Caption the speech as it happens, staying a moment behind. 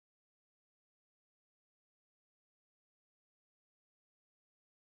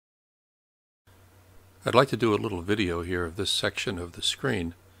I'd like to do a little video here of this section of the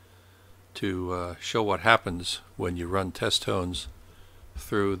screen to show what happens when you run test tones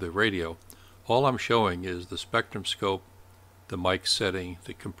through the radio. All I'm showing is the spectrum scope, the mic setting,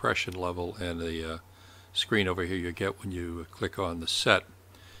 the compression level, and the screen over here you get when you click on the set.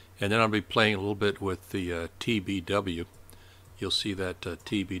 And then I'll be playing a little bit with the TBW. You'll see that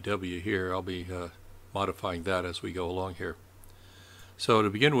TBW here. I'll be modifying that as we go along here. So to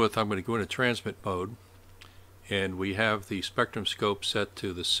begin with, I'm going to go into transmit mode, and we have the spectrum scope set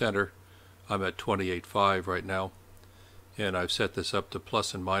to the center. I'm at 28.5 right now, and I've set this up to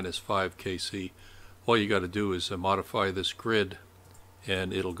plus and minus 5 kc. All you got to do is modify this grid,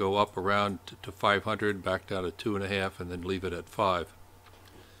 and it'll go up around to 500, back down to 2.5, and then leave it at 5.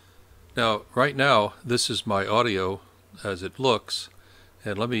 Now, right now, this is my audio as it looks,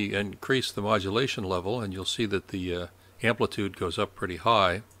 and let me increase the modulation level, and you'll see that the amplitude goes up pretty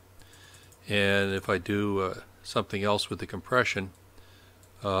high. And if I do something else with the compression,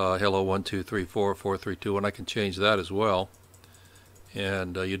 hello 1 2 3 4 4 3 2, and I can change that as well.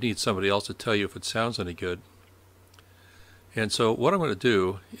 And you need somebody else to tell you if it sounds any good. And so what I'm going to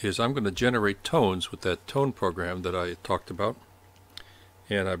do is I'm going to generate tones with that tone program that I talked about,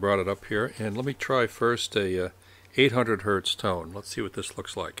 and I brought it up here. And let me try first a 800 hertz tone. Let's see what this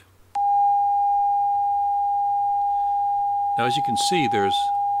looks like. Now, as you can see, there's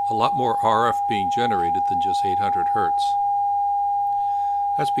a lot more RF being generated than just 800 hertz.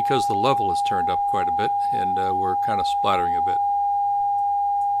 That's because the level is turned up quite a bit, and we're kind of splattering a bit.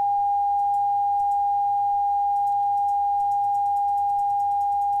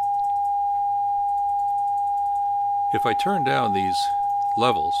 If I turn down these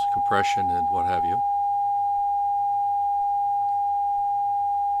levels, compression and what have you,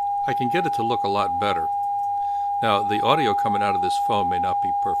 I can get it to look a lot better. Now, the audio coming out of this phone may not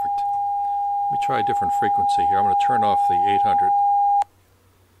be perfect. Let me try a different frequency here. I'm going to turn off the 800.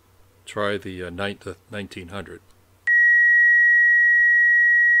 Try the 1900.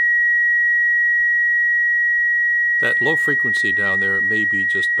 That low frequency down there may be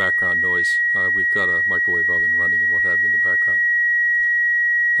just background noise. We've got a microwave oven running and what have you in the background.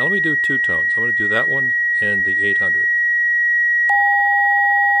 Now let me do two tones. I'm going to do that one and the 800.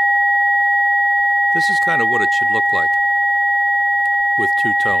 This is kind of what it should look like with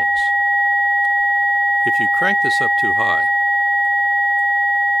two tones. If you crank this up too high,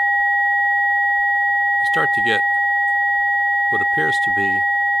 you start to get what appears to be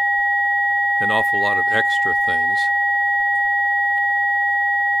an awful lot of extra things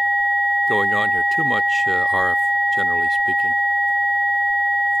going on here. Too much RF, generally speaking.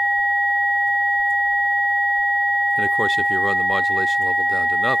 And of course, if you run the modulation level down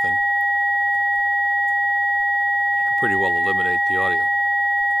to nothing, you can pretty well eliminate the audio.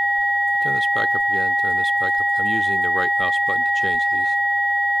 Turn this back up again, turn this back up. I'm using the right mouse button to change these.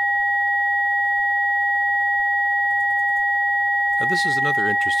 Now this is another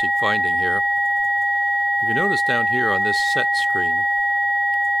interesting finding here. If you notice down here on this set screen,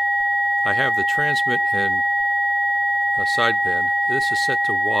 I have the transmit and sideband. This is set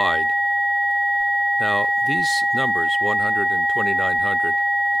to wide. Now these numbers, 100 and 2900,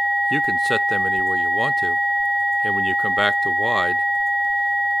 you can set them anywhere you want to, and when you come back to wide,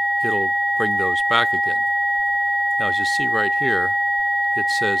 it'll bring those back again. Now as you see right here, it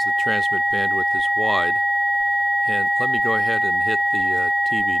says the transmit bandwidth is wide, and let me go ahead and hit the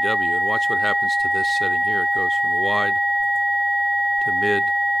TBW and watch what happens to this setting here. It goes from wide to mid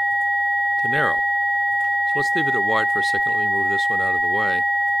to narrow. So let's leave it at wide for a second. Let me move this one out of the way.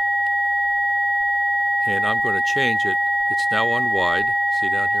 And I'm going to change it. It's now on wide. See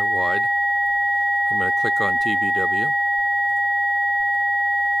down here, wide. I'm going to click on TBW.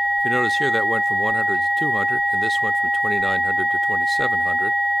 If you notice here, that went from 100 to 200, and this went from 2900 to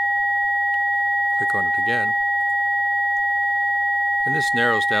 2700. Click on it again. And this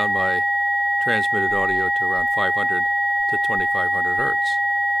narrows down my transmitted audio to around 500 to 2500 hertz.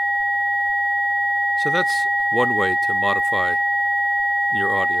 So that's one way to modify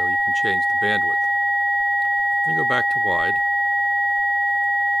your audio. You can change the bandwidth. Let me go back to wide.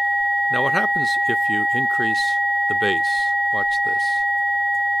 Now what happens if you increase the bass? Watch this.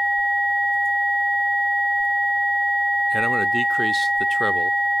 And I'm going to decrease the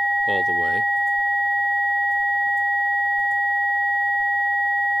treble all the way.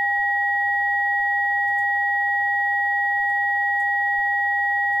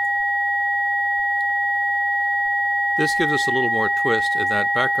 This gives us a little more twist, and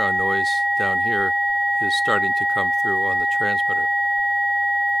that background noise down here is starting to come through on the transmitter.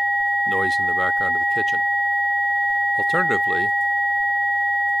 Noise in the background of the kitchen. Alternatively,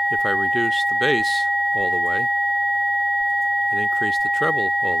 if I reduce the bass all the way and increase the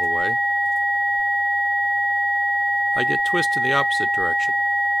treble all the way, I get twist in the opposite direction,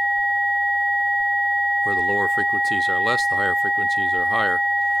 where the lower frequencies are less, the higher frequencies are higher.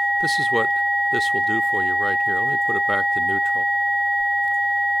 This is what this will do for you right here. Let me put it back to neutral.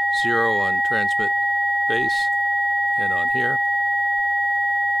 0 on transmit base and on here.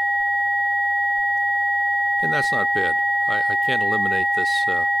 And that's not bad. I can't eliminate this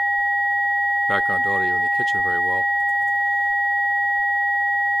background audio in the kitchen very well.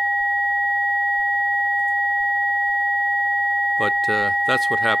 But that's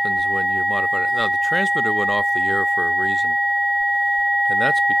what happens when you modify it. Now the transmitter went off the air for a reason. And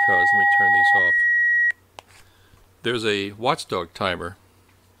that's because, let me turn these off. There's a watchdog timer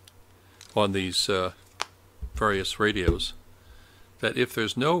on these various radios that if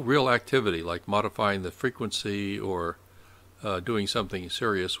there's no real activity, like modifying the frequency or doing something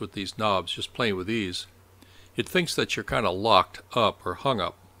serious with these knobs, just playing with these, it thinks that you're kind of locked up or hung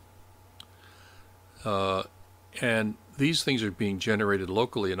up. And these things are being generated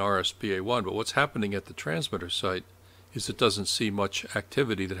locally in RS BA1, but what's happening at the transmitter site is it doesn't see much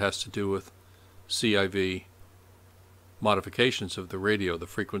activity that has to do with CIV modifications of the radio, the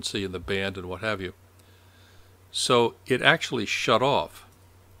frequency and the band and what have you. So it actually shut off.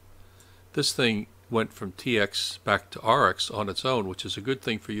 This thing went from TX back to RX on its own, which is a good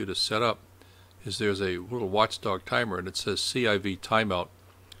thing for you to set up, is there's a little watchdog timer and it says CIV timeout.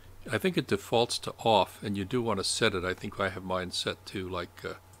 I think it defaults to off, and you do want to set it. I think I have mine set to like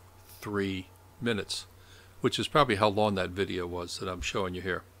 3 minutes, which is probably how long that video was that I'm showing you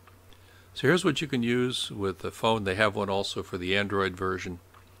here. So here's what you can use with the phone. They have one also for the Android version,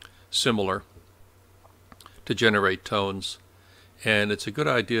 similar, to generate tones. And it's a good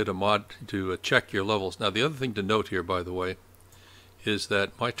idea to check your levels. Now the other thing to note here, by the way, is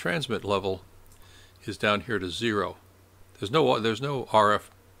that my transmit level is down here to 0. There's no RF,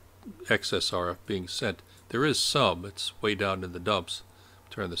 excess RF being sent. There is some. It's way down in the dumps.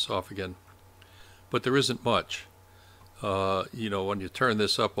 Turn this off again. But there isn't much. You know, when you turn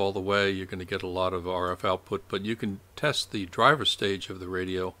this up all the way, you're going to get a lot of RF output, but you can test the driver stage of the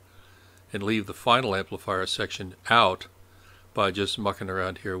radio and leave the final amplifier section out by just mucking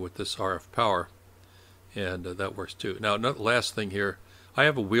around here with this RF power, and that works too. Now, last thing here, I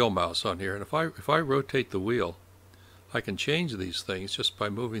have a wheel mouse on here, and if I rotate the wheel, I can change these things just by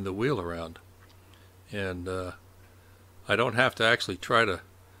moving the wheel around, and I don't have to actually try to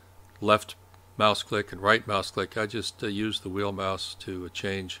left mouse click and right mouse click. I just use the wheel mouse to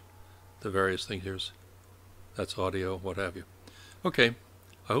change the various things. That's audio, what have you. Okay,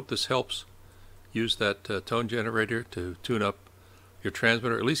 I hope this helps. Use that tone generator to tune up your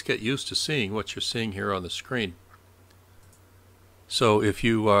transmitter, at least get used to seeing what you're seeing here on the screen. So if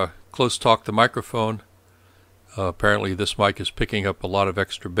you close talk the microphone, apparently this mic is picking up a lot of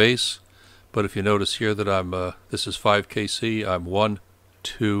extra bass, but if you notice here that this is 5 kc, I'm 1,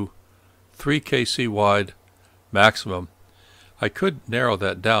 2, 3 kc wide maximum. I could narrow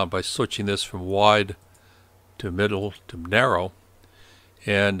that down by switching this from wide to middle to narrow,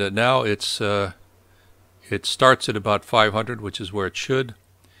 and now it starts at about 500, which is where it should,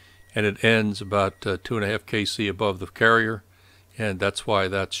 and it ends about 2.5 kc above the carrier, and that's why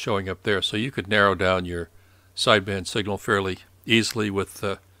that's showing up there. So you could narrow down your sideband signal fairly easily with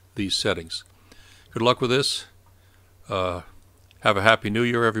these settings. Good luck with this. Have a happy New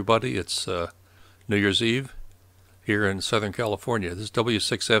Year, everybody. It's New Year's Eve here in Southern California. This is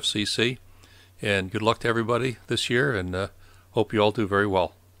W6FCC, and good luck to everybody this year, and hope you all do very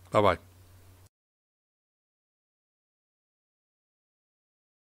well. Bye-bye.